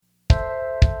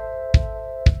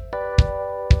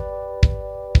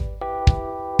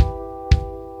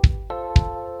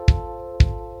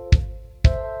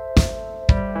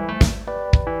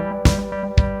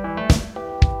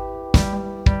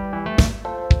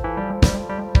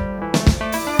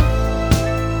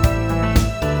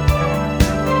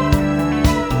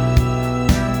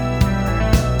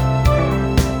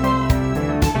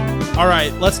All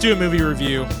right, let's do a movie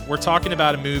review. We're talking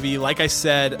about a movie. Like I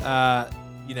said,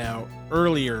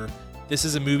 earlier, this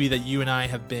is a movie that you and I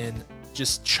have been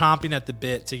just chomping at the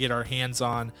bit to get our hands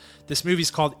on. This movie's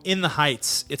called In the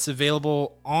Heights. It's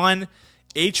available on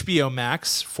HBO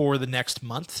Max for the next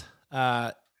month.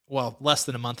 Less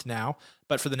than a month now,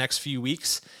 but for the next few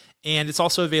weeks. And it's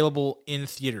also available in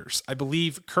theaters. I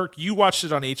believe, Kirk, you watched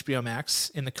it on HBO Max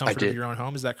in the comfort of your own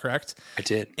home. Is that correct? I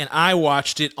did. And I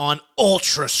watched it on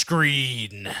Ultra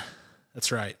Screen.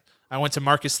 That's right. I went to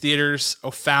Marcus Theaters,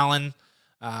 O'Fallon,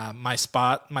 my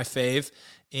spot, my fave,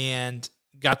 and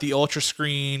got the Ultra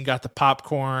Screen, got the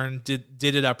popcorn, did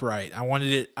it up right. I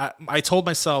wanted it. I told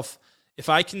myself, if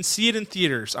I can see it in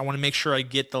theaters, I want to make sure I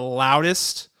get the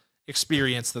loudest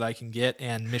experience that I can get,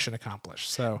 and mission accomplished.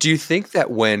 So do you think that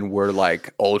when we're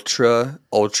like ultra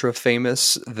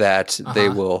famous that they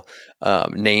will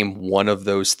name one of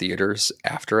those theaters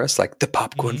after us, like the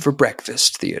Popcorn for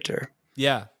Breakfast Theater?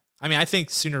 Yeah. I mean, I think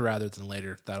sooner rather than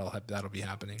later that'll be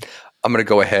happening. I'm going to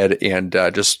go ahead and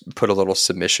just put a little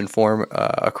submission form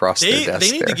across their desk.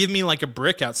 They need to give me like a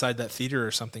brick outside that theater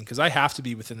or something, because I have to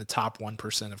be within the top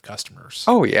 1% of customers.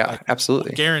 Oh yeah, like,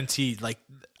 absolutely. Guaranteed. Like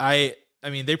I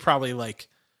mean, they probably like,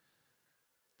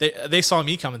 they saw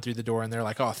me coming through the door and they're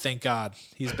like, oh, thank God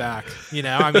he's back. You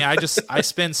know, I mean, I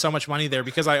spend so much money there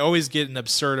because I always get an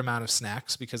absurd amount of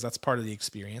snacks because that's part of the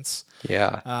experience.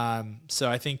 Yeah.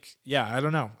 So I think, I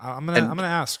don't know. I'm going to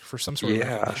ask for some sort of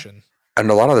recognition.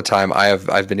 And a lot of the time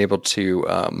I've been able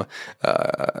to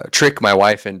trick my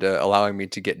wife into allowing me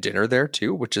to get dinner there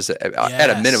too, which is at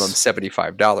a minimum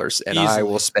 $75. And easily. I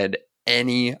will spend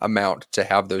any amount to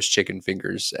have those chicken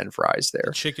fingers and fries there.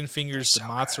 The chicken fingers, the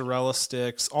mozzarella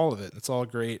sticks, all of it. It's all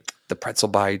great. The pretzel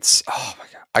bites. Oh my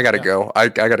God. I gotta go. I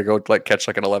gotta go catch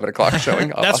like an 11 o'clock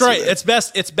showing. That's right.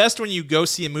 It's best when you go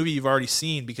see a movie you've already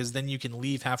seen, because then you can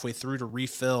leave halfway through to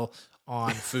refill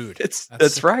on food.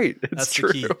 That's right. That's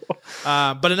true. The key.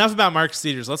 But enough about Marcus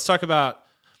Theaters. Let's talk about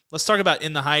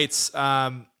In the Heights.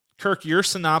 Kirk, you're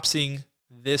synopsing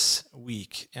this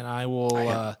week, and I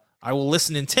will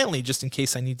listen intently just in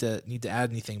case I need to add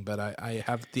anything, but I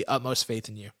have the utmost faith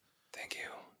in you. Thank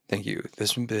you.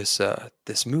 This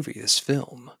movie, this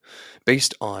film,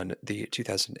 based on the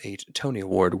 2008 Tony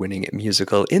Award-winning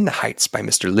musical In the Heights by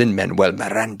Mr. Lin-Manuel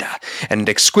Miranda, and an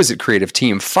exquisite creative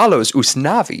team, follows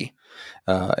Usnavi,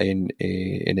 an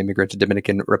immigrant, a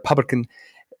Dominican Republic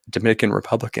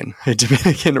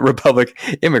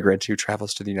immigrant who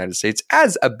travels to the United States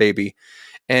as a baby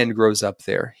and grows up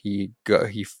there. He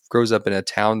grows up in a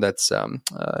town that's below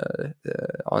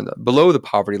the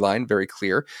poverty line, very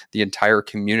clear. The entire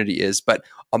community is, but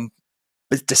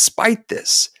despite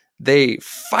this, they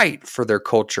fight for their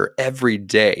culture every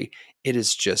day. It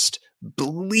is just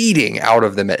bleeding out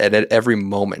of them at every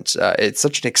moment. It's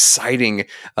such an exciting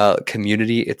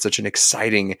community. It's such an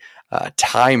exciting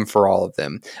time for all of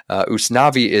them.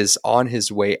 Usnavi is on his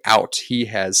way out.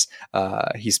 He's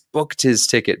booked his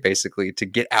ticket basically to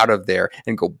get out of there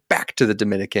and go back to the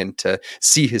Dominican to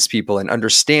see his people and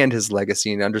understand his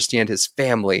legacy and understand his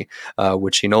family,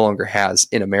 which he no longer has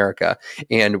in America.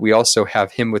 And we also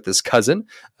have him with his cousin,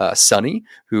 Sonny,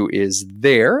 who is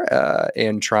there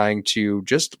and trying to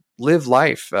just live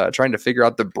life, trying to figure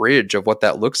out the bridge of what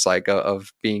that looks like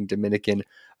of being Dominican,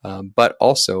 but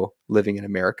also living in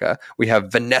America. We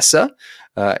have Vanessa,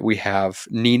 we have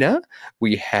Nina,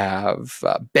 we have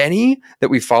Benny that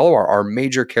we follow, our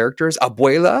major characters,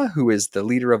 Abuela, who is the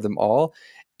leader of them all.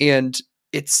 And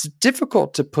it's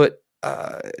difficult to put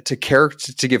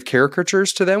to give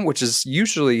caricatures to them, which is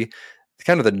usually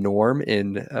kind of the norm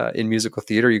in musical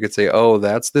theater. You could say, oh,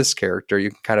 that's this character. You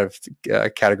can kind of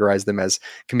categorize them as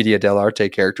commedia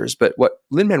dell'arte characters. But what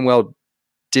Lin-Manuel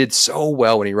did so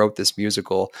well when he wrote this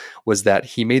musical was that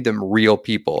he made them real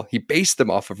people. He based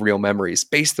them off of real memories,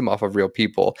 based them off of real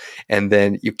people. And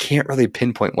then you can't really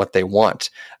pinpoint what they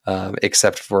want,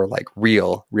 except for like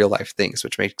real life things,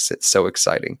 which makes it so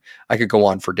exciting. I could go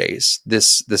on for days.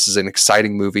 This is an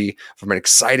exciting movie from an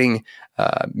exciting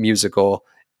musical,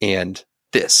 and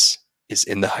this is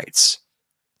In the Heights.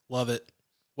 Love it.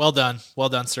 Well done,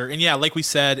 sir. And yeah, like we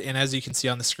said, and as you can see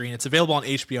on the screen, it's available on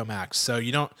HBO Max. So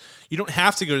you don't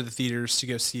have to go to the theaters to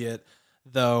go see it,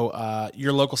 though.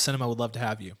 Your local cinema would love to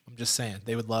have you. I'm just saying,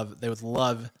 they would love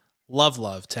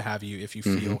to have you if you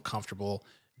feel comfortable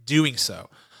doing so.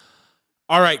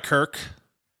 All right, Kirk,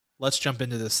 let's jump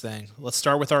into this thing. Let's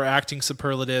start with our acting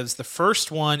superlatives. The first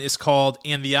one is called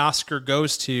 "And the Oscar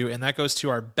Goes to," and that goes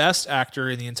to our best actor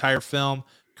in the entire film.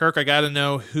 Kirk, I got to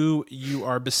know who you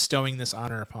are bestowing this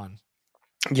honor upon.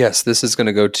 Yes, this is going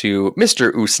to go to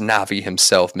Mr. Usnavi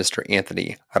himself, Mr.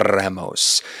 Anthony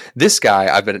Ramos. This guy,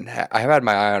 I have had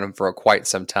my eye on him for quite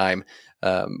some time.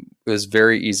 It was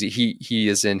very easy. He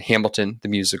is in Hamilton the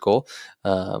musical.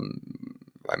 Um,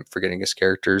 I'm forgetting his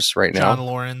characters right John now.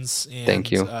 Lawrence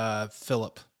Thank and you.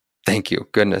 Philip. Thank you.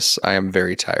 Goodness, I am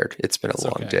very tired. It's been It's a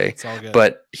long okay. day. It's all good.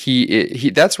 But he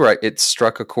that's where it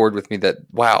struck a chord with me that,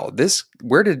 wow,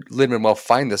 where did Lin-Manuel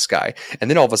find this guy? And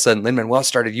then all of a sudden Lin-Manuel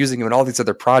started using him in all these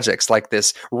other projects, like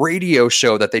this radio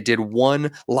show that they did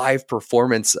one live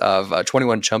performance of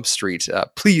 21 Jump Street.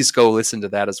 Please go listen to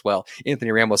that as well.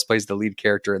 Anthony Ramos plays the lead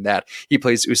character in that. He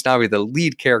plays Usnavi, the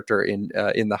lead character in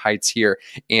The Heights here.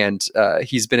 And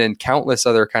he's been in countless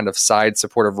other kind of side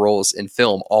supportive roles in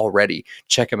film already.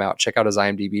 Check him out. Check out his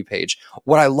IMDb page.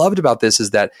 What I loved about this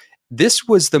is that this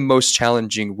was the most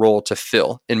challenging role to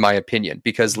fill, in my opinion,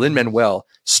 because Lin-Manuel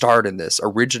starred in this,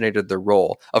 originated the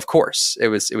role. Of course, it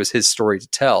was his story to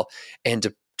tell, and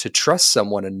to trust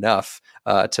someone enough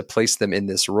to place them in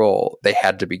this role, they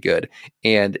had to be good.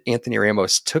 And Anthony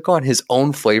Ramos took on his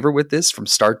own flavor with this from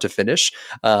start to finish.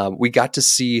 We got to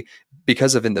see,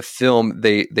 because of in the film,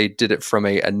 they did it from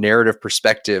a narrative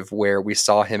perspective where we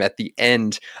saw him at the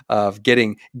end of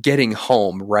getting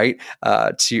home, right,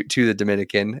 to the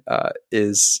Dominican,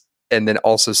 and then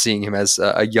also seeing him as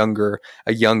a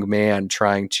young man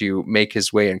trying to make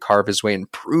his way and carve his way and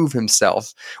prove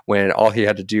himself when all he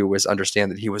had to do was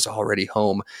understand that he was already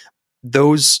home.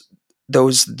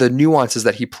 The nuances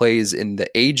that he plays in the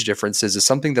age differences is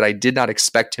something that I did not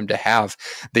expect him to have.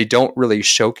 They don't really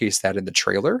showcase that in the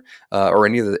trailer, or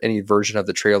any version of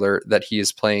the trailer, that he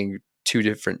is playing two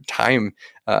different time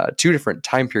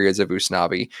periods of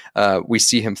Usnavi. We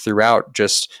see him throughout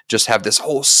just have this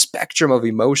whole spectrum of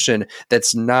emotion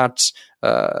that's not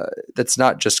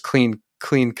just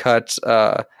clean cut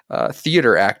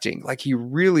theater acting. Like, he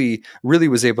really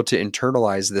was able to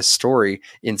internalize this story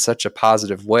in such a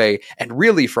positive way. And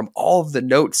really, from all of the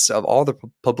notes of all the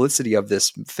publicity of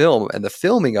this film and the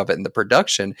filming of it and the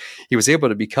production, he was able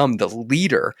to become the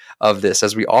leader of this,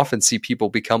 as we often see people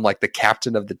become like the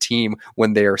captain of the team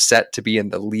when they are set to be in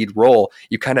the lead role.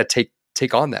 You kind of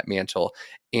take on that mantle,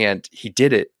 and he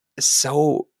did it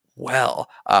so well.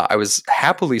 I was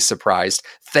happily surprised,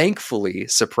 thankfully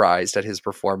surprised at his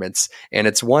performance, and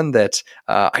it's one that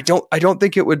I don't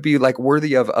think it would be like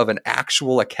worthy of an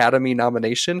actual Academy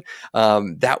nomination.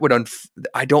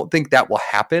 I don't think that will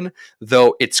happen,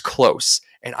 though it's close,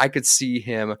 and I could see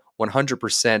him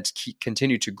 100%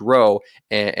 continue to grow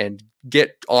and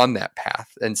get on that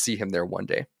path and see him there one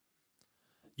day.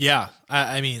 Yeah,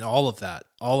 I mean, all of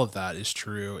that is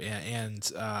true,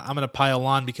 and I'm going to pile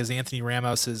on because Anthony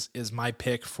Ramos is my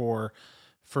pick for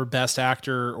best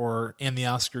actor, and the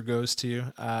Oscar goes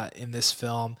to in this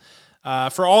film,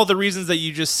 for all the reasons that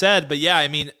you just said. But yeah, I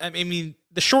mean,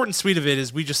 the short and sweet of it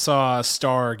is we just saw a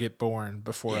star get born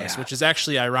before us, which is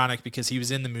actually ironic because he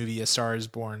was in the movie A Star Is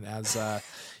Born as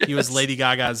he was Lady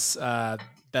Gaga's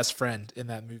best friend in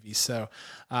that movie. So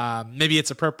maybe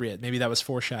it's appropriate. Maybe that was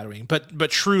foreshadowing, but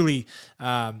truly,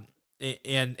 and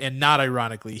not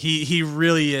ironically, he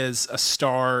really is a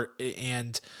star,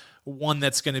 and one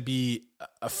that's going to be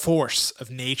a force of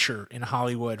nature in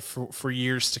Hollywood for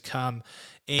years to come.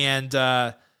 And,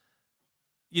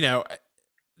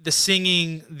 the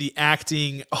singing, the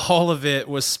acting, all of it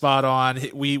was spot on.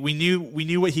 We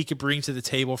knew what he could bring to the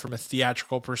table from a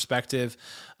theatrical perspective.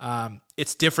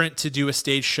 It's different to do a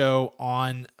stage show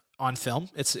on film.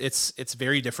 It's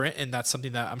very different, and that's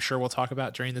something that I'm sure we'll talk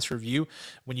about during this review.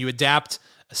 When you adapt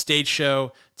a stage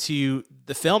show to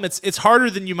the film, it's harder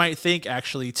than you might think,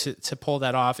 actually, to pull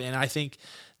that off. And I think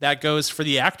that goes for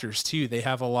the actors too. They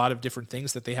have a lot of different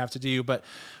things that they have to do. But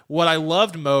what I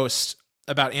loved most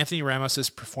about Anthony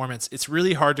Ramos's performance, it's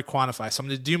really hard to quantify, so I'm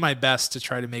going to do my best to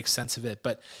try to make sense of it.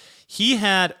 But he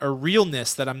had a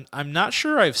realness that I'm not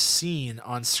sure I've seen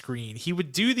on screen. He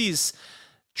would do these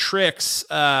tricks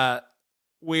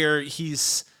where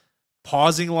he's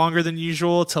pausing longer than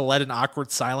usual to let an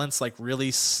awkward silence like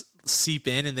really seep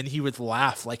in, and then he would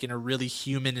laugh like in a really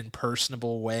human and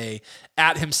personable way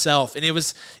at himself. And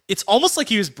it's almost like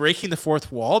he was breaking the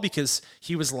fourth wall because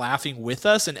he was laughing with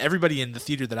us, and everybody in the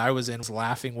theater that I was in was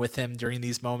laughing with him during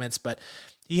these moments. But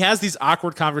he has these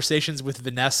awkward conversations with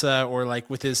Vanessa or like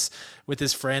with his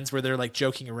friends where they're like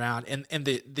joking around, and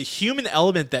the human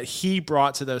element that he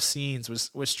brought to those scenes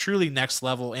was truly next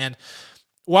level. And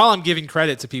while I'm giving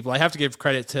credit to people, I have to give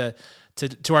credit to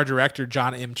our director,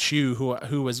 John M. Chu,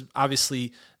 who was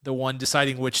obviously the one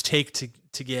deciding which take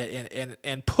to get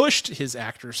and pushed his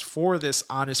actors for this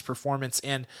honest performance.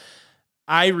 And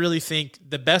I really think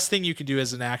the best thing you can do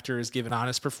as an actor is give an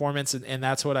honest performance. And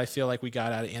that's what I feel like we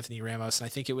got out of Anthony Ramos. And I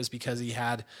think it was because he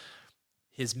had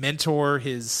his mentor,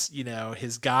 his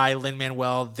guy,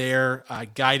 Lin-Manuel there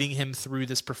guiding him through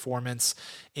this performance.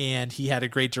 And he had a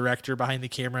great director behind the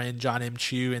camera in John M.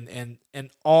 Chu. And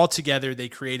all together they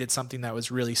created something that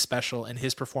was really special. And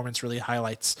his performance really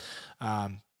highlights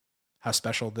how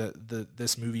special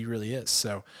this movie really is.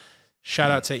 So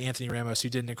shout out to Anthony Ramos, who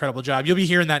did an incredible job. You'll be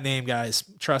hearing that name, guys.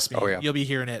 Trust me. Oh, yeah. You'll be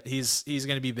hearing it. He's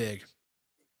going to be big.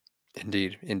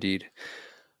 Indeed.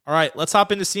 All right, let's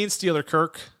hop into Scene Stealer,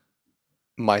 Kirk.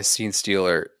 My Scene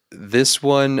Stealer. This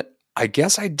one, I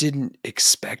guess I didn't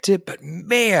expect it, but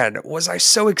man, was I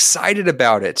so excited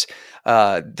about it.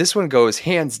 This one goes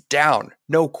hands down,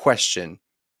 no question,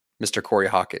 Mr. Corey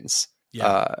Hawkins.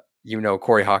 Yeah.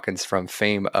 Corey Hawkins from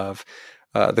fame of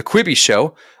the Quibi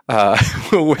Show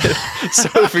with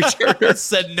Sophie Turner.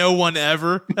 Said no one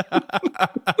ever.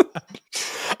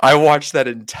 I watched that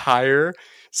entire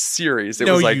series.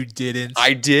 No, you didn't.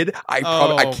 I did.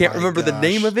 I can't remember the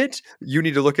name of it. You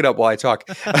need to look it up while I talk,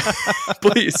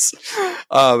 please.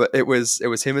 It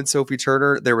was him and Sophie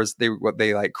Turner.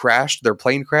 They like crashed. Their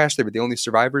plane crashed. They were the only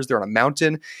survivors. They're on a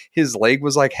mountain. His leg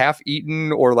was like half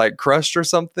eaten or like crushed or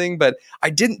something. But I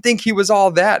didn't think he was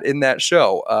all that in that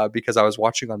show because I was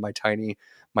watching on my tiny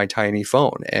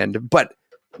phone. But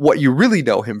what you really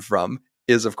know him from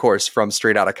is, of course, from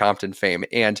Straight Outta Compton fame.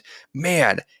 And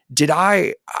man, did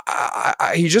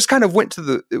he just kind of went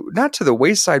not to the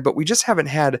wayside, but we just haven't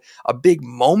had a big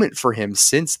moment for him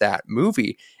since that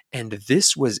movie. And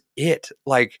this was it.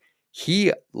 Like,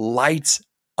 he lights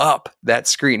up that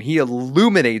screen. He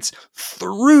illuminates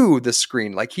through the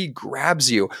screen. Like, he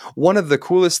grabs you. One of the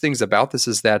coolest things about this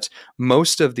is that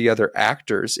most of the other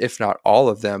actors, if not all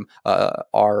of them,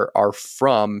 are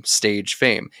from stage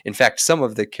fame. In fact, some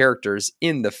of the characters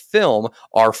in the film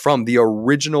are from the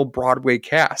original Broadway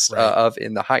cast of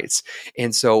In the Heights.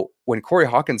 And so when Corey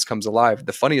Hawkins comes alive,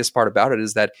 the funniest part about it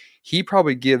is that he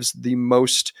probably gives the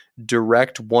most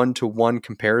direct one-to-one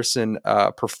comparison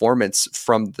performance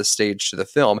from the stage to the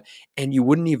film, and you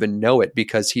wouldn't even know it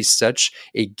because he's such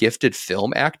a gifted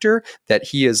film actor that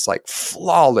he is like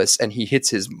flawless, and he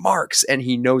hits his marks, and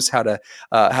he knows how to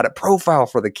profile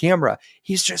for the camera.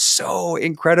 He's just so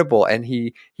incredible, and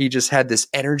he just had this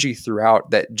energy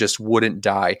throughout that just wouldn't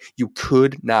die. You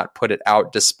could not put it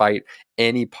out despite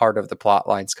any part of the plot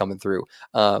lines coming through.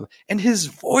 And his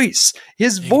voice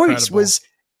was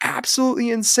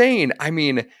absolutely insane. I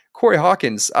mean, Corey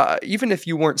Hawkins, even if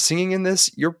you weren't singing in this,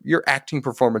 your acting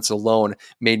performance alone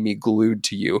made me glued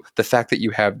to you. The fact that you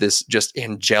have this just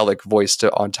angelic voice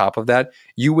on top of that,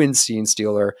 you win Scene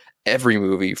Stealer every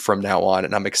movie from now on,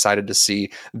 and I'm excited to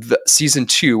see the season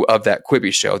 2 of that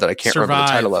Quibi Show that I can't remember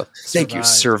the title of. Thank you,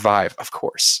 Survive. Of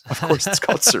course, it's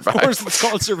called Survive. Of course, it's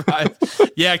called Survive.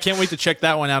 Yeah, I can't wait to check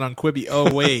that one out on Quibi.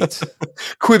 Oh wait,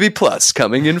 Quibi Plus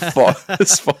coming in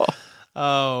this fall.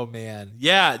 Oh man.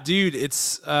 Yeah, dude,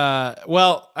 it's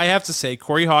well, I have to say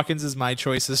Corey Hawkins is my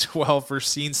choice as well for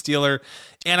Scene Stealer.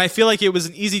 And I feel like it was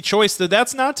an easy choice, though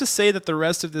that's not to say that the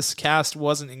rest of this cast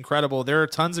wasn't incredible. There are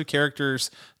tons of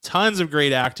characters, tons of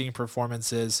great acting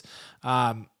performances.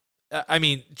 I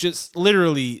mean, just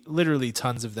literally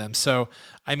tons of them. So,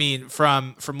 I mean,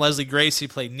 from Leslie Grace, who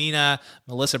played Nina,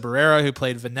 Melissa Barrera, who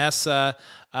played Vanessa,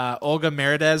 Olga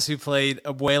Mercedes, who played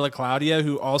Abuela Claudia,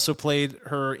 who also played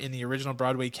her in the original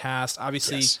Broadway cast.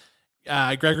 Obviously,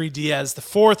 yes. Gregory Diaz the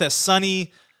Fourth as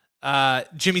Sonny,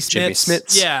 Jimmy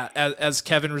Smits, yeah, as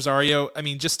Kevin Rosario. I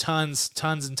mean, just tons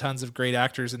and tons of great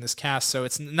actors in this cast. So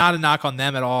it's not a knock on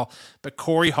them at all. But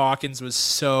Corey Hawkins was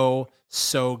so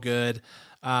good.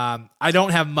 I don't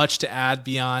have much to add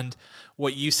beyond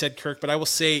what you said, Kirk, but I will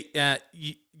say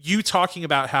you talking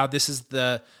about how this is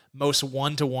the most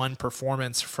one-to-one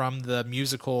performance from the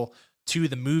musical to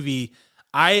the movie.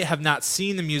 I have not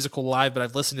seen the musical live, but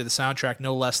I've listened to the soundtrack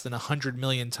no less than 100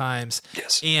 million times.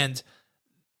 Yes. And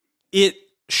it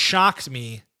shocked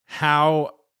me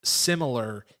how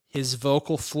similar his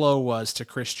vocal flow was to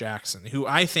Chris Jackson, who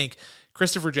I think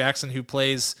Christopher Jackson, who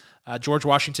plays George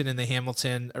Washington in the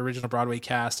Hamilton original Broadway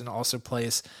cast and also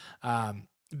plays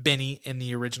Benny in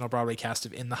the original Broadway cast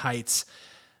of In the Heights.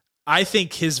 I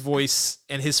think his voice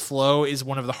and his flow is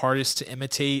one of the hardest to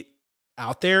imitate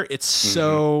out there. It's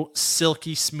so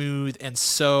silky smooth and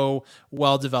so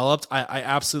well developed. I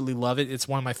absolutely love it. It's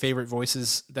one of my favorite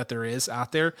voices that there is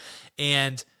out there.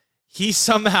 And he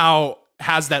somehow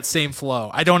has that same flow.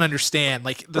 I don't understand.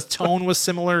 Like, the tone was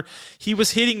similar. He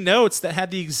was hitting notes that had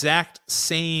the exact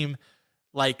same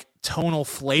like tonal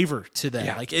flavor to them.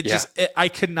 Yeah, Like it yeah. just, I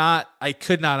could not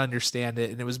understand it.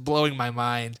 And it was blowing my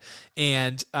mind.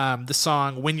 And the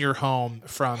song When You're Home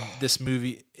from this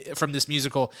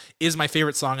musical is my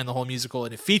favorite song in the whole musical.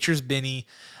 And it features Benny,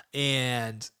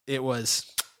 and it was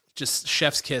just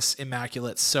chef's kiss,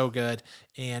 immaculate, so good.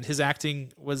 And his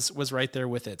acting was right there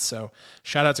with it. So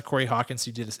shout out to Corey Hawkins,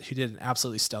 who did an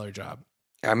absolutely stellar job.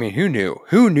 I mean, who knew?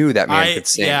 Who knew that man could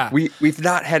sing? Yeah. We've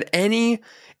not had any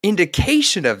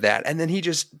indication of that, and then he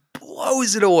just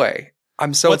blows it away.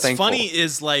 I'm so thankful. What's funny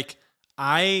is, like,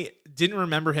 I didn't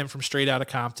remember him from Straight Outta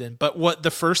Compton, but what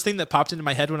the first thing that popped into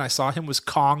my head when I saw him was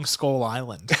Kong Skull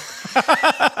Island.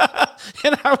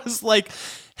 And I was like,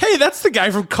 hey, that's the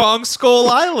guy from Kong Skull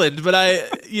Island. But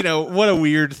what a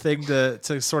weird thing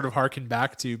to sort of harken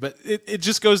back to. But it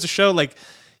just goes to show, like,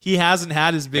 he hasn't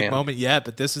had his big moment yet,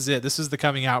 but this is it. This is the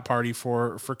coming out party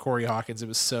for Corey Hawkins. It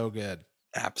was so good.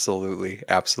 Absolutely.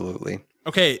 Absolutely.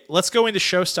 Okay, let's go into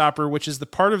Showstopper, which is the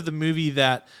part of the movie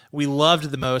that we loved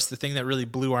the most, the thing that really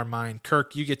blew our mind.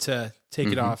 Kirk, you get to take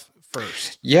it off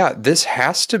first. Yeah, this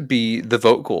has to be the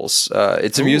vocals.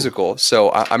 It's a musical,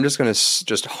 so I'm just going to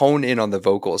just hone in on the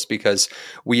vocals, because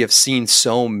we have seen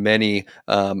so many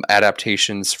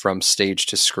adaptations from stage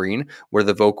to screen where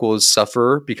the vocals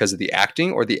suffer because of the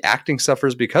acting, or the acting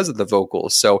suffers because of the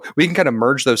vocals. So we can kind of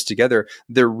merge those together.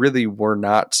 There really were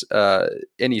not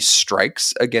any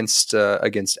strikes against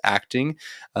acting,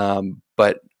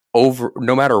 but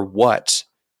no matter what,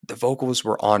 the vocals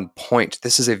were on point.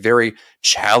 This is a very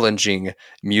challenging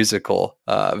musical,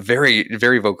 very,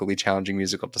 very vocally challenging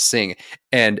musical to sing.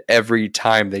 And every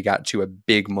time they got to a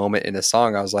big moment in a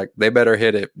song, I was like, they better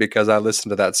hit it, because I listen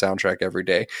to that soundtrack every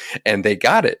day. And they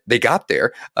got it. They got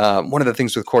there. One of the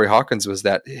things with Corey Hawkins was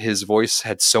that his voice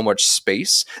had so much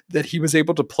space that he was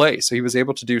able to play. So he was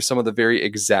able to do some of the very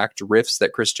exact riffs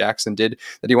that Chris Jackson did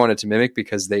that he wanted to mimic,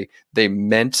 because they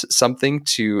meant something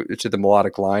to the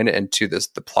melodic line and to the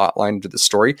plot line, to the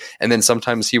story. And then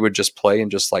sometimes he would just play and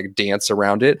just like dance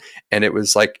around it, and it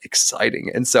was like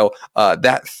exciting. And so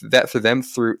that for them,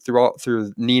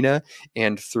 through Nina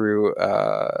and through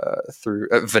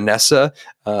Vanessa,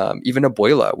 even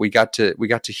Abuela, we got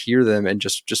to hear them and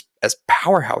just as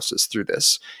powerhouses through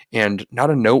this, and not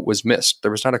a note was missed.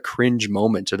 There was not a cringe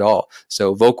moment at all.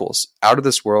 So vocals out of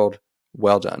this world.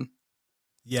 Well done.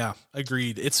 Yeah,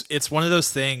 agreed. It's one of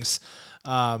those things.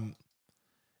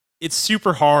 It's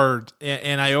super hard,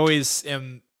 and I always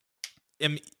am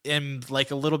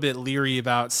like a little bit leery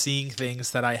about seeing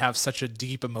things that I have such a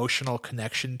deep emotional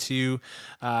connection to,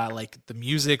 like the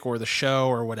music or the show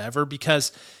or whatever,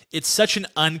 because it's such an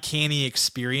uncanny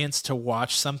experience to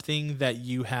watch something that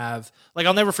you have. Like,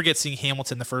 I'll never forget seeing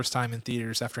Hamilton the first time in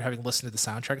theaters after having listened to the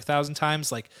soundtrack 1,000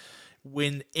 times. Like,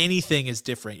 when anything is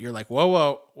different, you're like,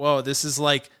 whoa, this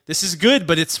is good,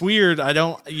 but it's weird.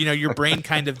 Your brain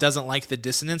kind of doesn't like the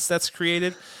dissonance that's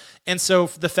created. And so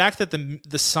the fact that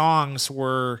the songs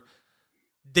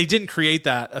they didn't create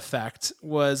that effect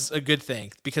was a good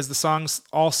thing, because the songs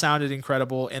all sounded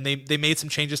incredible, and they made some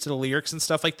changes to the lyrics and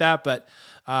stuff like that, but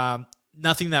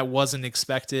nothing that wasn't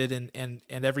expected, and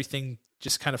everything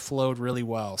just kind of flowed really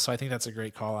well. So I think that's a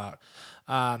great call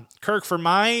out. Kirk, for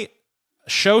my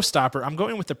Showstopper, I'm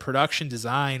going with the production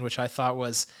design, which I thought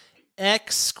was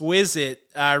exquisite,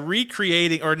 not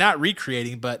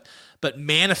recreating, but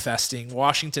manifesting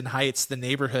Washington Heights, the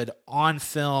neighborhood, on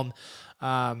film.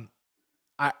 I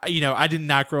did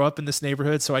not grow up in this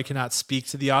neighborhood, so I cannot speak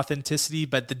to the authenticity,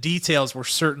 but the details were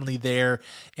certainly there.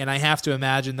 And I have to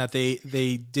imagine that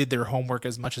they did their homework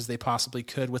as much as they possibly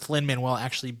could, with Lin-Manuel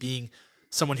actually being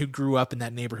someone who grew up in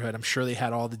that neighborhood. I'm sure they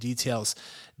had all the details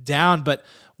down. But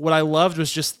what I loved was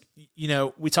just,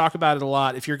 we talk about it a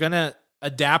lot. If you're going to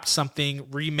adapt something,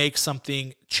 remake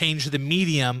something, change the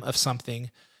medium of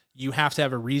something, you have to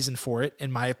have a reason for it,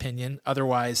 in my opinion.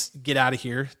 Otherwise, get out of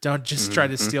here. Don't just try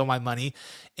to steal my money.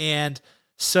 And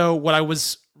so what I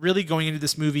was really going into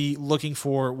this movie looking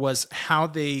for was how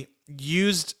they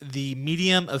used the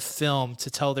medium of film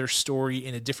to tell their story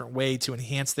in a different way, to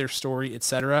enhance their story,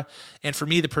 etc. And for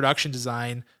me, the production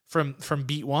design from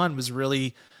beat one was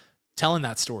really telling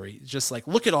that story. Just like,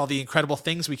 look at all the incredible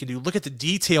things we can do. Look at the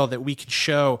detail that we can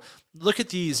show. Look at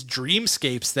these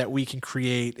dreamscapes that we can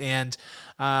create. And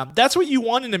that's what you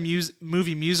want in a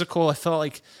movie musical. I felt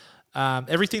like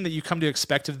everything that you come to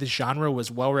expect of this genre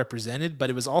was well represented, but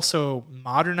it was also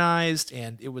modernized,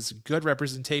 and it was a good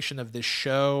representation of this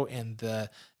show and the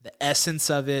essence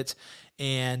of it.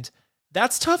 And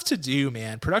that's tough to do,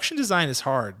 man. Production design is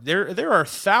hard. There are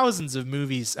thousands of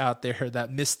movies out there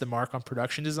that miss the mark on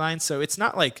production design, so it's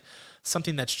not like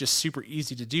something that's just super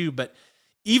easy to do. But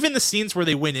even the scenes where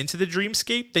they went into the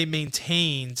dreamscape, they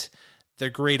maintained their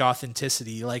great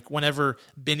authenticity. Like whenever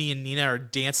Benny and Nina are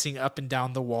dancing up and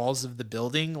down the walls of the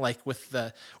building, like with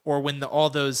the, or when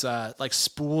all those like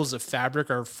spools of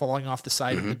fabric are falling off the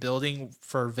side of Hmm. the building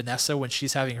for Vanessa when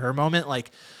she's having her moment,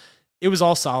 like it was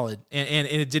all solid, and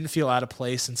it didn't feel out of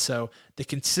place. And so the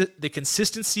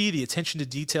consistency, the attention to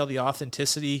detail, the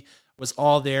authenticity was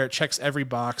all there. It checks every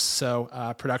box. So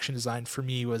production design for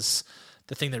me was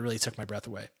the thing that really took my breath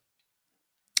away.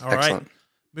 All right. Excellent.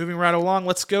 Moving right along,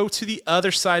 let's go to the other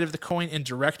side of the coin in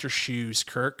director shoes,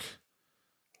 Kirk.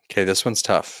 Okay, this one's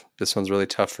tough. This one's really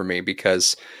tough for me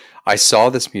because I saw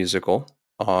this musical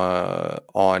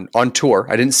on tour.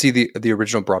 I didn't see the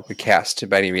original Broadway cast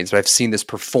by any means, but I've seen this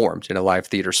performed in a live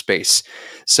theater space.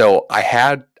 So I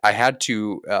had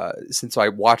to since I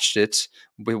watched it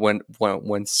when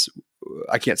once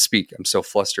I can't speak. I'm so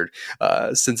flustered.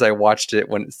 Since I watched it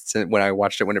when I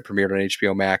watched it when it premiered on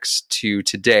HBO Max to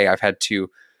today, I've had to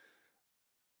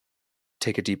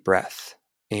take a deep breath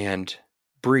and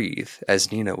breathe,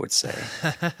 as Nina would say,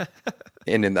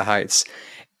 In the Heights.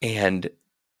 And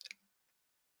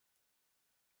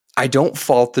I don't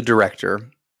fault the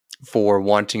director for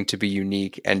wanting to be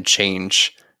unique and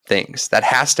change things. That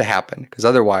has to happen because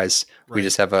otherwise we Right.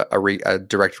 just have a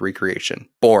direct recreation.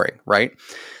 Boring, right?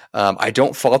 I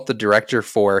don't fault the director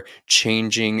for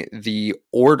changing the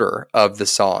order of the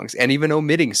songs and even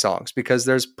omitting songs because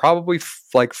there's probably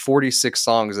like 46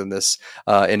 songs in this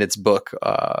in its book,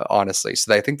 honestly.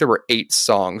 So I think there were 8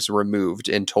 songs removed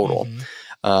in total.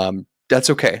 Mhm. That's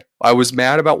okay. I was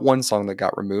mad about one song that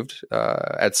got removed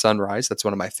at Sunrise. That's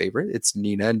one of my favorite. It's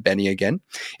Nina and Benny again.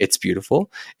 It's beautiful.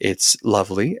 It's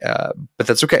lovely, but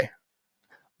that's okay.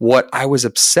 What I was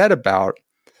upset about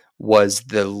was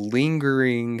the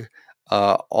lingering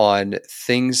on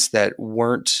things that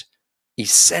weren't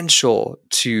essential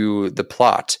to the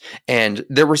plot, and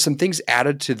there were some things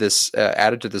added to this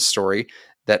story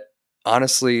that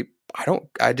honestly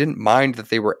I didn't mind that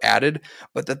they were added,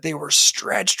 but that they were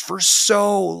stretched for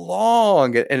so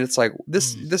long, and it's like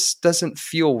Mm. this doesn't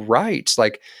feel right.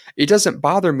 Like it doesn't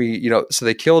bother me, So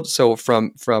they killed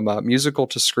from musical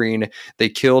to screen. They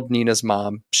killed Nina's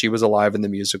mom. She was alive in the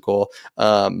musical.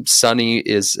 Sonny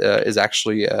is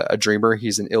actually a dreamer.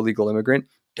 He's an illegal immigrant.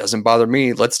 Doesn't bother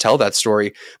me. Let's tell that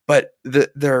story. But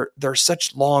there are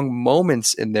such long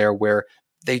moments in there where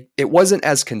it wasn't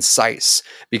as concise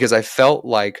because I felt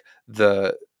like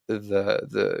the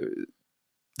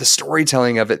the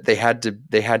storytelling of it they had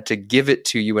to give it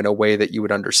to you in a way that you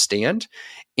would understand,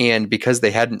 and because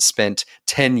they hadn't spent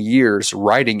 10 years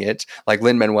writing it like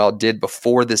Lin-Manuel did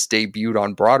before this debuted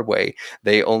on Broadway,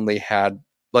 they only had,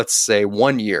 let's say,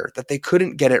 1 year that they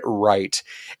couldn't get it right.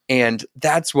 And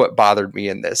that's what bothered me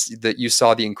in this, that you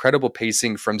saw the incredible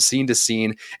pacing from scene to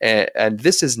scene, and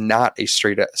this is not a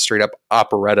straight up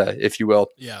operetta, if you will,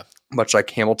 Yeah. much like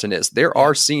Hamilton is. There Yeah.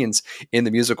 are scenes in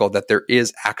the musical that there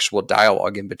is actual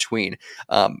dialogue in between,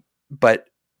 but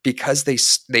because they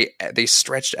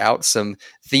stretched out some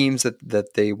themes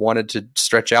that they wanted to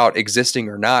stretch out, existing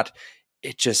or not,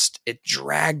 it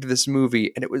dragged this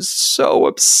movie, and it was so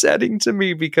upsetting to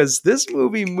me because this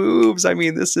movie moves. I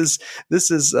mean, this is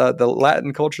the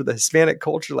Latin culture, the Hispanic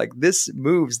culture. Like, this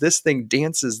moves, this thing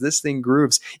dances, this thing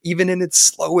grooves, even in its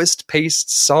slowest paced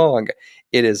song.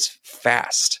 It is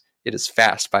fast. It is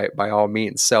fast by all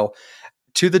means. So,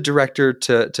 to the director,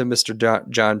 to Mr.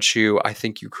 John Chu, I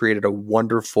think you created a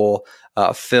wonderful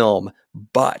film,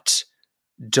 but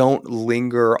don't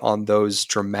linger on those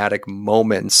dramatic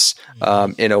moments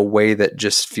Mhm. in a way that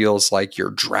just feels like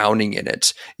you're drowning in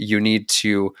it. You need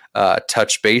to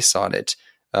touch base on it,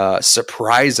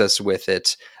 surprise us with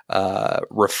it,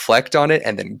 reflect on it,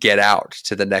 and then get out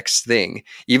to the next thing.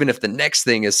 Even if the next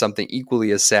thing is something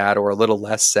equally as sad or a little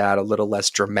less sad, a little less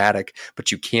dramatic,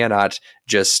 but you cannot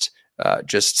just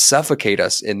suffocate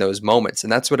us in those moments.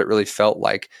 And that's what it really felt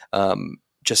like.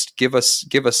 Just give us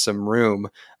some room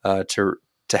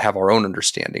to have our own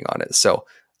understanding on it. So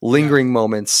Yeah. lingering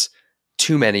moments,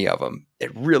 too many of them.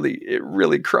 It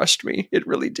really crushed me. It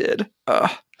really did.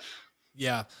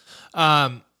 Yeah.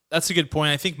 That's a good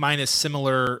point. I think mine is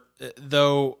similar,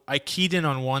 though I keyed in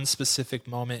on one specific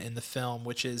moment in the film,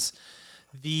 which is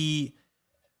the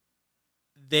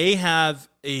they have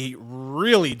a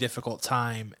really difficult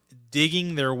time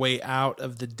digging their way out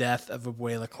of the death of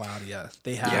Abuela Claudia.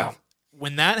 They have Yeah.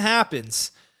 when that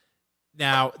happens.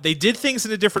 Now they did things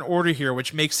in a different order here,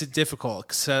 which makes it difficult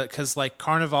because like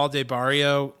Carnaval de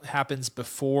Barrio happens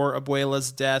before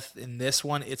Abuela's death. In this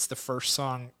one, it's the first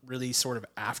song really sort of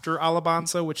after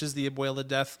Alabanza, which is the Abuela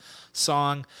death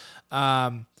song.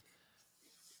 Um,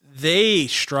 they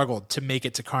struggled to make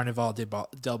it to Carnival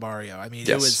del Barrio. I mean,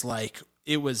 Yes.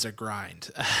 it was a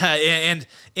grind, and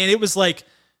it was like,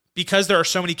 because there are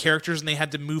so many characters and they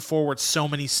had to move forward so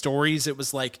many stories. It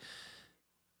was like,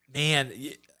 man,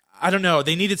 I don't know.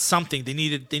 They needed something. They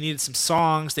needed some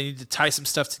songs. They needed to tie some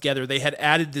stuff together. They had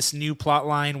added this new plot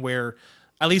line where,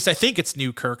 at least I think it's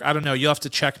new, Kirk. I don't know. You'll have to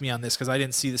check me on this because I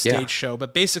didn't see the stage Yeah. show.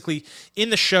 But basically, in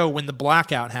the show, when the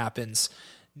blackout happens,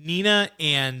 Nina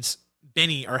and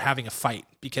Benny are having a fight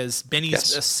because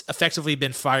Benny's Yes. effectively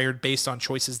been fired based on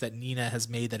choices that Nina has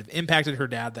made that have impacted her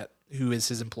dad, that who is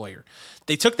his employer.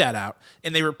 They took that out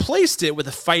and they replaced it with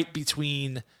a fight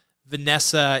between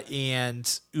Vanessa and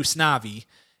Usnavi.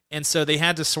 And so they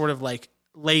had to sort of like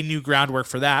lay new groundwork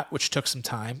for that, which took some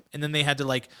time. And then they had to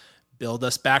like build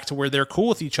us back to where they're cool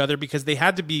with each other, because they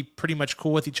had to be pretty much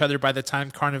cool with each other by the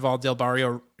time Carnival del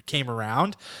Barrio came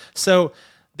around. So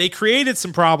they created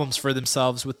some problems for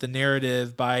themselves with the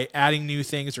narrative by adding new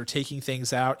things or taking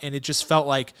things out. And it just felt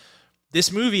like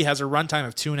this movie has a runtime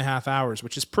of 2.5 hours,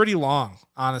 which is pretty long,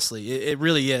 honestly. It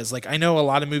really is. Like, I know a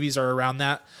lot of movies are around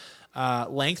that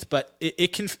length, but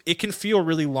it can feel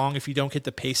really long if you don't get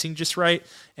the pacing just right.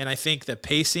 And I think the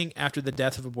pacing after the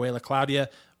death of Abuela Claudia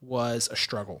was a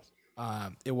struggle.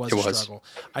 It was a struggle.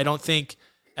 I don't think,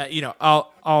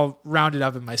 I'll round it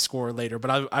up in my score later,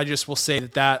 but I just will say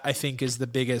that I think is the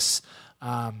biggest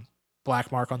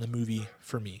black mark on the movie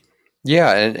for me.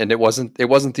 Yeah, and it wasn't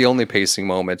the only pacing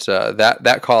moment.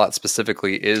 That call out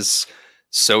specifically is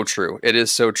so true. It is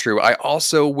so true. I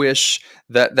also wish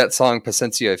that song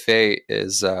Paciencia Fe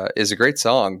is a great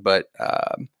song, but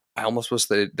I almost wish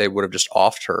they would have just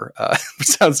offed her. It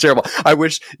sounds terrible. I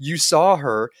wish you saw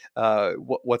her.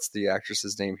 What's the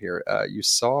actress's name here? You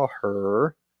saw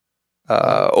her,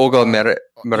 Olga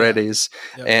Meredes,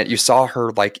 Yep. and you saw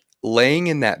her like laying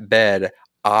in that bed,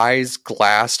 eyes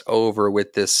glassed over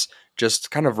with this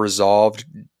just kind of resolved,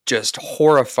 just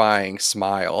horrifying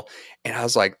smile. And I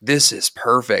was like, this is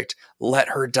perfect. Let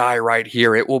her die right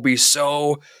here. It will be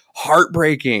so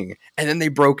heartbreaking. And then they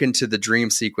broke into the dream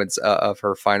sequence of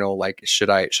her final, like, should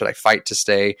I fight to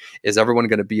stay? Is everyone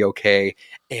going to be okay?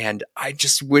 And I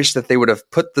just wish that they would have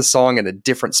put the song in a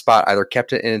different spot, either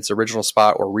kept it in its original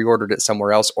spot or reordered it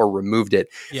somewhere else or removed it.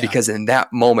 Yeah. Because in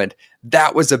that moment,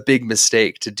 that was a big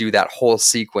mistake to do that whole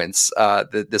sequence,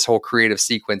 this whole creative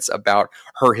sequence about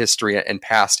her history and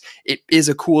past. It is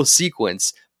a cool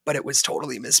sequence, but it was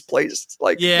totally misplaced.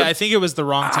 Like, yeah, I think it was the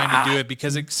wrong time to do it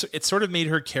because it sort of made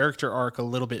her character arc a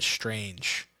little bit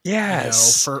strange.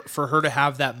 yes, For her to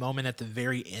have that moment at the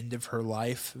very end of her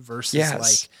life versus Yes.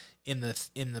 like in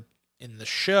the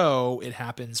show, it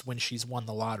happens when she's won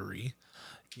the lottery.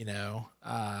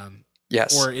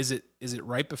 yes, Or is it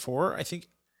right before? I think,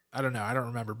 I don't know. I don't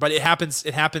remember, but it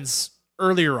happens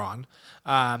earlier on.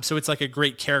 So it's like a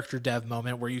great character dev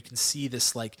moment where you can see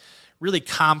this like really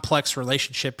complex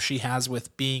relationship she has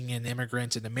with being an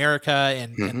immigrant in America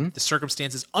and the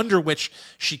circumstances under which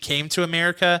she came to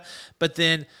America. But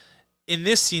then in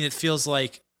this scene, it feels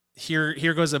like here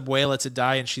goes Abuela to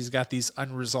die, and she's got these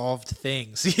unresolved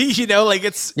things. Like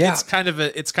it's kind of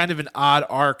an odd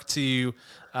arc to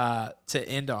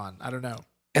end on. I don't know.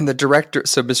 And the director,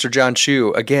 so Mr. John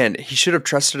Chu, again, he should have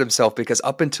trusted himself, because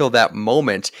up until that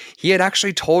moment, he had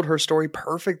actually told her story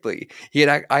perfectly.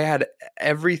 I had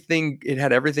everything. It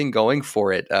had everything going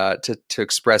for it to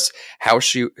express how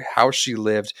she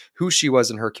lived, who she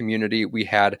was in her community. We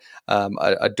had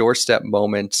a doorstep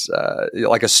moment,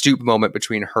 like a stoop moment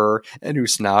between her and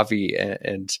Usnavi,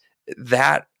 and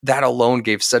that alone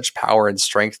gave such power and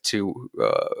strength to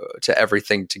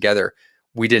everything together.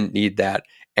 We didn't need that.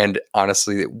 And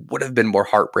honestly, it would have been more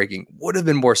heartbreaking, would have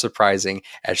been more surprising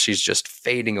as she's just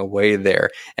fading away there.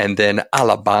 And then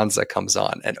Alabanza comes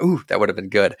on, and that would have been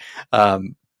good.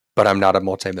 But I'm not a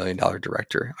multi-million-dollar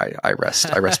director. I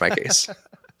rest my case.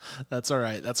 That's all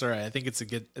right. I think it's a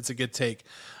good take.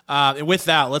 And with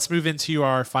that, let's move into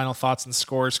our final thoughts and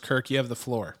scores. Kirk, you have the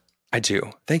floor. I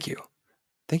do. Thank you.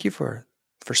 Thank you for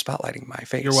spotlighting my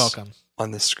face. You're welcome. On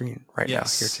the screen right now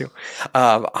here too.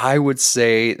 Yes. I would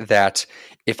say that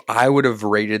if I would have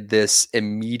rated this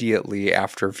immediately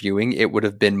after viewing, it would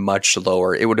have been much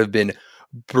lower. It would have been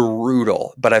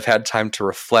brutal, but I've had time to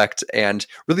reflect and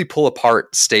really pull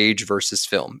apart stage versus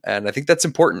film. And I think that's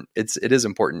important. It is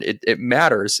important. It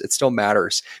matters. It still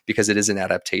matters because it is an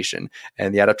adaptation,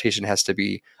 and the adaptation has to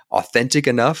be authentic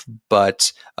enough,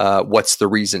 but what's the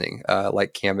reasoning?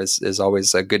 Like Cam is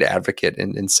always a good advocate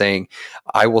in saying,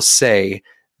 I will say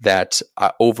that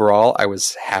overall, I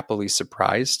was happily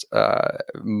surprised,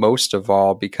 most of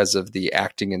all because of the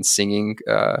acting and singing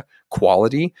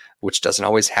quality, which doesn't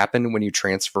always happen when you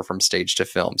transfer from stage to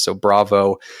film. So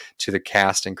bravo to the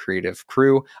cast and creative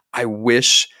crew. I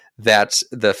wish that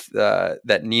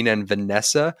that Nina and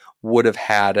Vanessa would have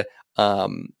had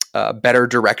better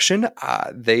direction.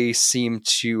 They seem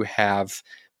to have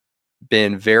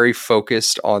been very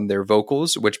focused on their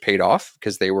vocals, which paid off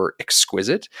because they were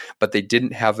exquisite, but they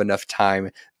didn't have enough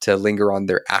time to linger on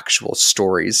their actual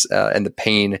stories and the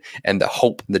pain and the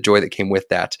hope and the joy that came with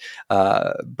that.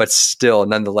 But still,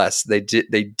 nonetheless, they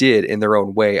did in their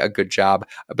own way a good job.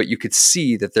 But you could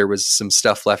see that there was some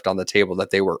stuff left on the table that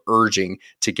they were urging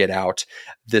to get out.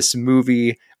 This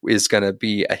movie is going to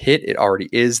be a hit. It already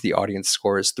is. The audience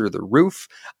score is through the roof.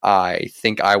 I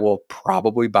think I will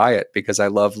probably buy it because I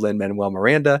love Lin-Manuel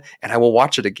Miranda, and I will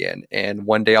watch it again. And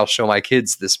one day I'll show my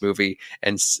kids this movie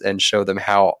and show them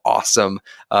how awesome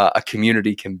a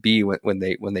community can be when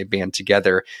they band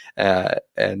together.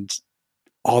 And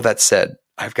all that said,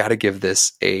 I've got to give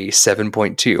this a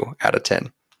 7.2 out of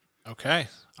 10. Okay.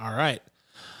 All right.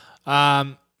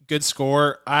 Good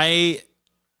score.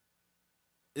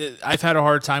 I've had a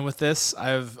hard time with this.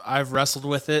 I've wrestled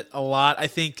with it a lot. I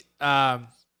think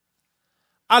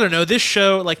I don't know, this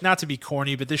show, like, not to be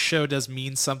corny, but this show does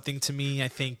mean something to me. I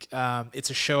think it's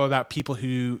a show about people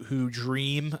who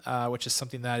dream, which is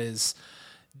something that is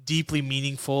deeply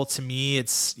meaningful to me.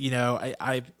 It's, you know,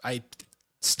 I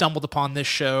stumbled upon this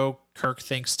show, Kirk,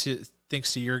 thanks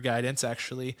to your guidance,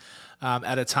 actually,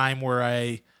 at a time where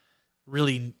I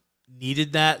really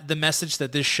needed the message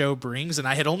that this show brings. And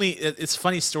I had it's a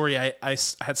funny story. I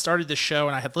had started this show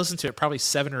and I had listened to it probably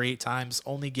 7 or 8 times,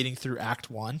 only getting through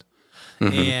Act 1.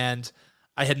 Mm-hmm. And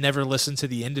I had never listened to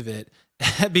the end of it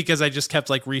because I just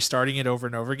kept like restarting it over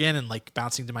and over again and like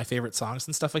bouncing to my favorite songs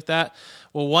and stuff like that.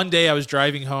 Well, one day I was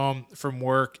driving home from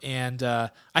work and I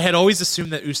had always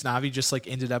assumed that Usnavi just like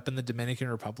ended up in the Dominican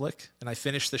Republic, and I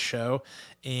finished the show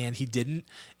and he didn't.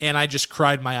 And I just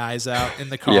cried my eyes out in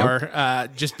the car,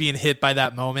 just being hit by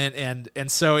that moment.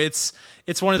 And so it's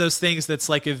one of those things that's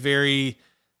like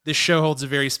this show holds a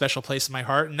very special place in my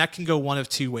heart, and that can go one of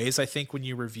two ways, I think, when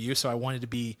you review. So I wanted to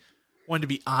be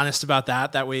honest about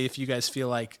that. That way, if you guys feel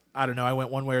like, I don't know, I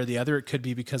went one way or the other, it could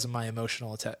be because of my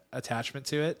emotional attachment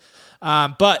to it.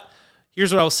 But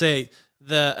here's what I'll say.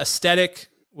 The aesthetic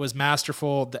was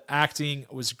masterful. The acting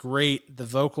was great. The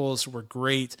vocals were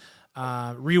great.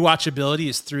 Rewatchability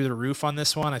is through the roof on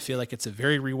this one. I feel like it's a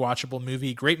very rewatchable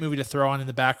movie. Great movie to throw on in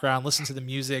the background, listen to the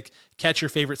music, catch your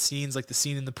favorite scenes like the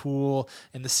scene in the pool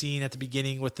and the scene at the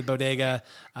beginning with the bodega,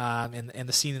 and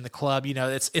the scene in the club. You know,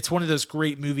 it's one of those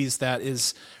great movies that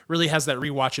really has that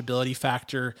rewatchability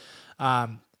factor.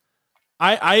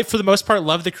 I for the most part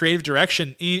love the creative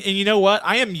direction, and you know what?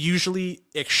 I am usually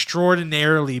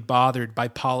extraordinarily bothered by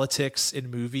politics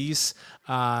in movies.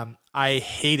 I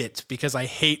hate it because I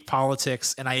hate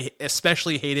politics, and I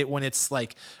especially hate it when it's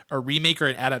like a remake or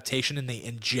an adaptation and they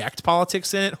inject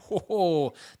politics in it.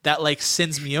 Oh, that like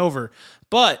sends me over.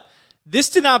 But this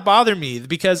did not bother me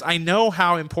because I know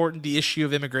how important the issue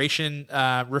of immigration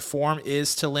reform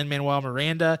is to Lin-Manuel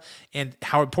Miranda, and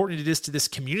how important it is to this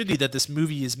community that this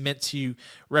movie is meant to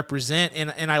represent.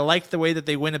 And I like the way that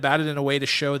they went about it in a way to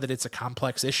show that it's a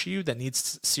complex issue that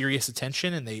needs serious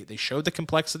attention, and they showed the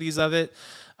complexities of it.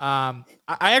 I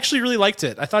actually really liked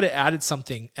it. I thought it added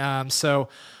something. So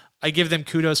I give them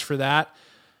kudos for that.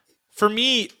 For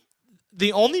me,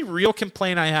 the only real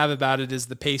complaint I have about it is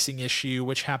the pacing issue,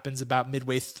 which happens about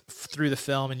midway through the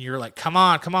film, and you're like, come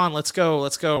on, let's go.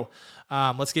 Let's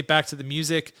get back to the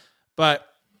music. But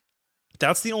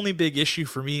that's the only big issue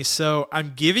for me. So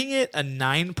I'm giving it a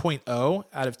 9.0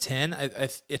 out of 10.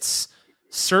 It's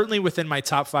certainly within my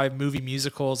top 5 movie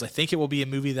musicals. I think it will be a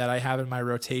movie that I have in my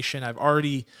rotation. I've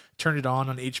already turned it on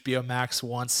HBO Max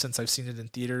once since I've seen it in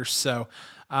theaters. So,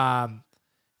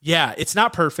 yeah, it's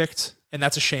not perfect, and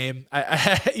that's a shame.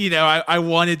 I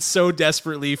wanted so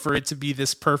desperately for it to be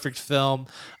this perfect film,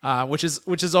 which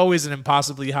is always an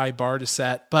impossibly high bar to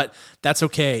set, but that's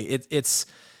okay. It is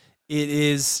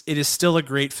still a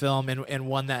great film, and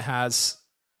one that has,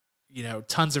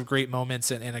 tons of great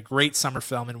moments, and a great summer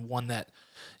film, and one that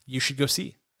you should go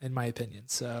see, in my opinion.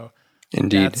 So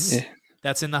indeed,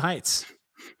 that's In the Heights.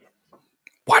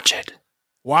 Watch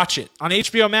it on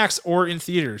HBO Max or in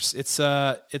theaters.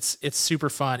 It's super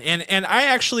fun. And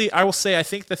I will say, I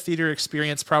think the theater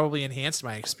experience probably enhanced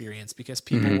my experience because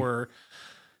people were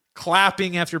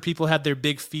clapping after people had their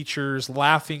big features,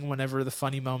 laughing whenever the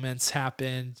funny moments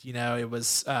happened. It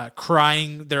was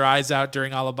crying their eyes out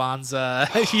during Alabanza.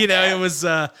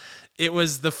 It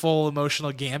was the full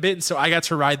emotional gambit. And so I got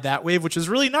to ride that wave, which was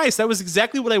really nice. That was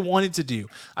exactly what I wanted to do.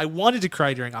 I wanted to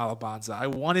cry during Alabanza. I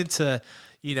wanted to,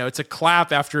 to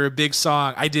clap after a big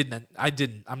song. I didn't.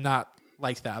 I'm not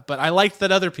like that, but I liked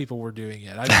that other people were doing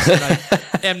it. I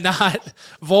am not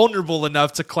vulnerable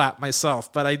enough to clap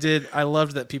myself, but I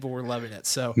loved that people were loving it.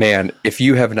 So, man, if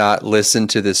you have not listened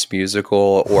to this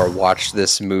musical or watched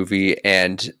this movie,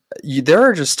 and there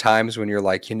are just times when you're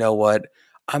like, you know what?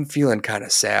 I'm feeling kind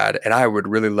of sad and I would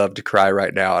really love to cry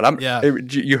right now.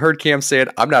 And you heard Cam say it.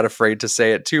 I'm not afraid to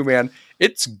say it too, man.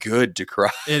 It's good to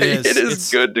cry. It is.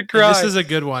 It's good to cry. This is a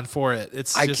good one for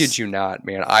it. I kid you not,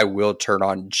 man. I will turn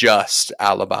on just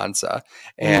Alabanza.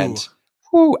 And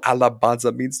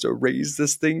Alabanza means to raise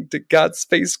this thing to God's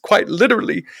face quite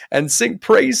literally and sing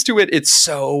praise to it. It's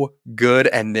so good.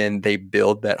 And then they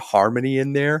build that harmony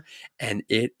in there and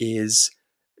it is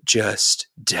just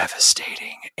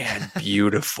devastating and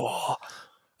beautiful.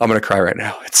 I'm going to cry right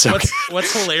now. It's so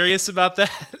what's hilarious about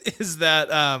that is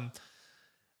that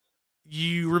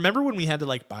you remember when we had to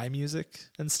like buy music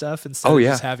and stuff instead of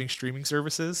just having streaming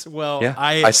services? Well,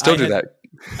 I still do that.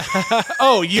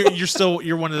 Oh,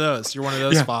 you're one of those. You're one of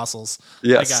those fossils.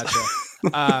 Yes. I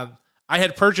gotcha. I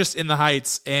had purchased In the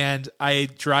Heights, and I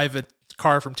drive a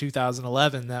car from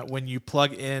 2011 that when you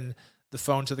plug in the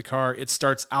phone to the car, it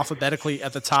starts alphabetically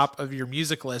at the top of your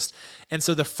music list. And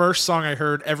so the first song I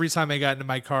heard every time I got into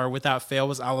my car without fail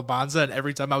was Alabanza. And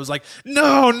every time I was like,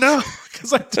 no,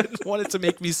 because I didn't want it to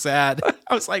make me sad.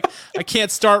 I was like, I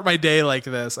can't start my day like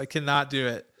this. I cannot do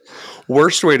it.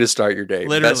 Worst way to start your day.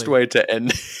 Literally. Best way to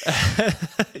end.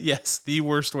 Yes, the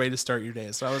worst way to start your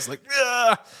day. So I was like,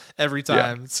 every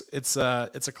time. It's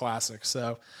a classic.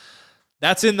 So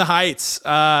that's In the Heights.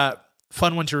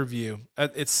 Fun one to review.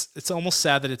 It's almost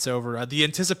sad that it's over. The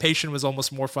anticipation was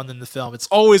almost more fun than the film. It's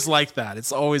always like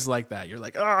that. You're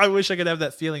like, oh, I wish I could have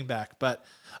that feeling back. But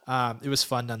it was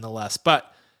fun nonetheless.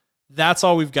 But that's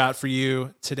all we've got for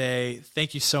you today.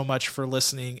 Thank you so much for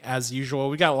listening as usual.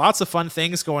 We got lots of fun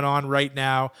things going on right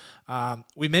now.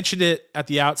 We mentioned it at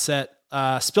the outset.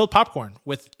 Spilled Popcorn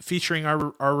featuring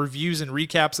our reviews and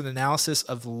recaps and analysis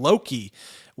of Loki.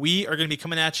 We are going to be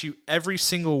coming at you every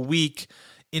single week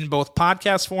in both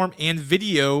podcast form and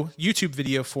YouTube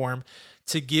video form,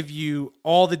 to give you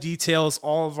all the details,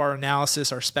 all of our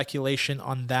analysis, our speculation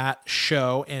on that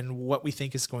show and what we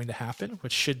think is going to happen,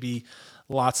 which should be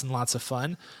lots and lots of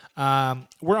fun.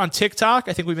 We're on TikTok.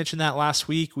 I think we mentioned that last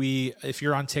week. If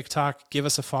you're on TikTok, give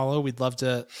us a follow. We'd love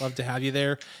to have you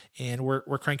there. And we're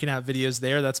cranking out videos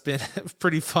there. That's been a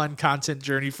pretty fun content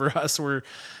journey for us. We're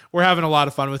having a lot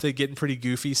of fun with it, getting pretty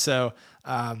goofy. So,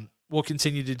 we'll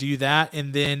continue to do that.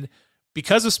 And then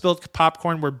because of Spilled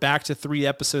Popcorn, we're back to 3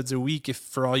 episodes a week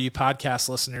for all you podcast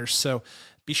listeners. So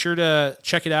be sure to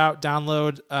check it out,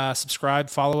 download, subscribe,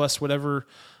 follow us, whatever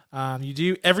you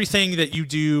do. Everything that you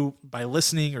do by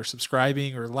listening or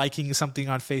subscribing or liking something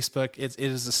on Facebook, it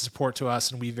is a support to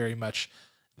us, and we very,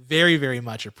 very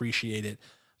much appreciate it.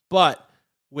 But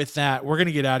with that, we're going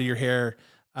to get out of your hair.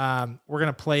 We're going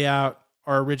to play out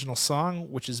our original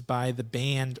song, which is by the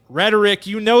band Rhetoric.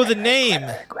 You know the name.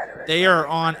 They are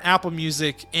on Apple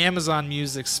Music, Amazon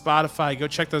Music, Spotify. Go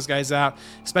check those guys out.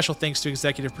 Special thanks to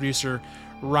executive producer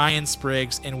Ryan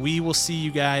Spriggs, and we will see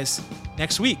you guys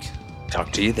next week.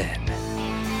 Talk to you then.